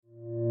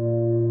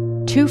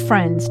Two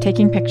friends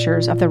taking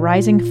pictures of the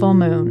rising full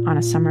moon on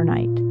a summer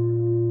night.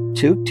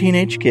 Two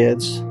teenage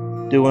kids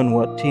doing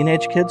what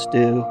teenage kids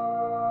do.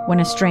 When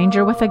a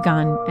stranger with a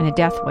gun and a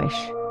death wish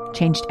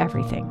changed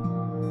everything.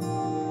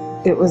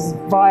 It was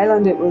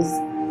violent, it was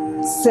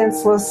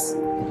senseless,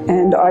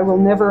 and I will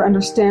never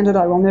understand it,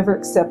 I will never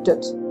accept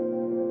it.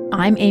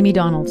 I'm Amy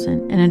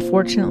Donaldson, and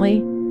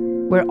unfortunately,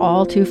 we're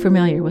all too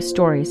familiar with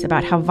stories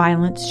about how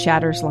violence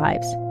shatters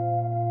lives.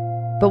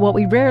 But what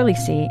we rarely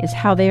see is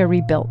how they are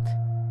rebuilt.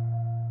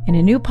 In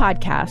a new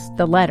podcast,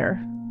 The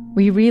Letter,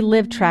 we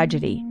relive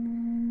tragedy,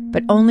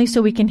 but only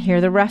so we can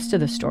hear the rest of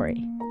the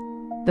story.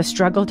 The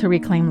struggle to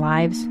reclaim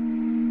lives,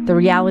 the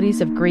realities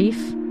of grief,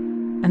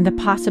 and the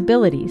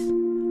possibilities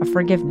of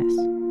forgiveness.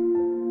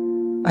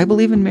 I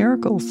believe in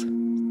miracles.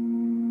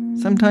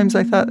 Sometimes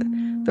I thought,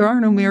 there are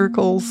no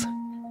miracles.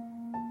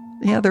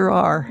 Yeah, there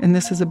are, and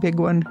this is a big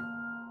one.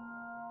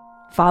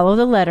 Follow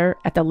The Letter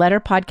at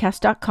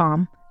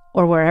theletterpodcast.com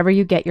or wherever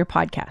you get your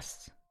podcasts.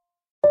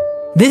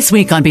 This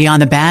week on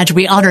Beyond the Badge,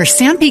 we honor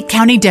Sanpete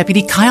County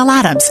Deputy Kyle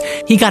Adams.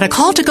 He got a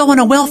call to go on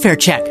a welfare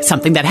check,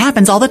 something that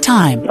happens all the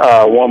time.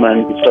 A woman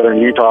in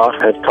southern Utah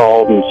had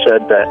called and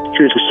said that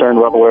she was concerned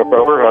about the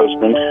welfare of her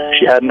husband.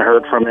 She hadn't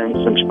heard from him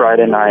since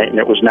Friday night, and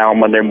it was now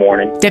Monday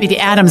morning. Deputy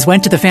Adams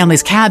went to the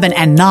family's cabin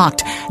and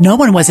knocked. No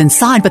one was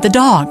inside but the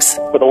dogs.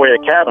 But the way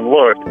the cabin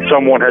looked,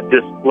 someone had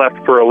just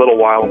left for a little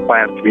while and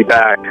planned to be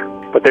back.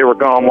 But they were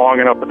gone long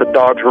enough that the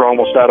dogs were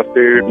almost out of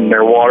food and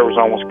their water was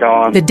almost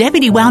gone. The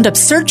deputy wound up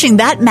searching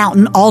that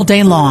mountain all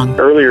day long.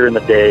 Earlier in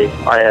the day,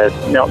 I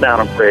had knelt down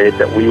and prayed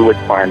that we would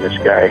find this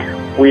guy.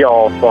 We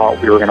all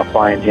thought we were going to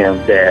find him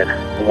dead.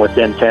 And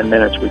within 10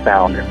 minutes, we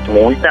found him. And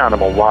when we found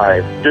him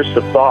alive, just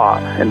the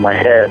thought in my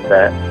head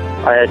that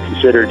I had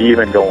considered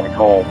even going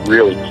home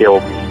really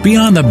killed me.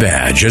 Beyond the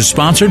Badge is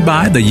sponsored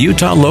by the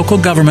Utah Local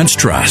Governments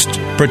Trust,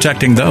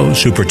 protecting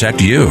those who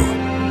protect you.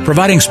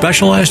 Providing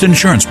specialized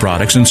insurance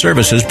products and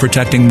services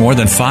protecting more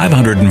than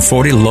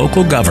 540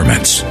 local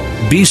governments.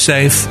 Be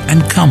safe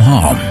and come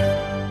home.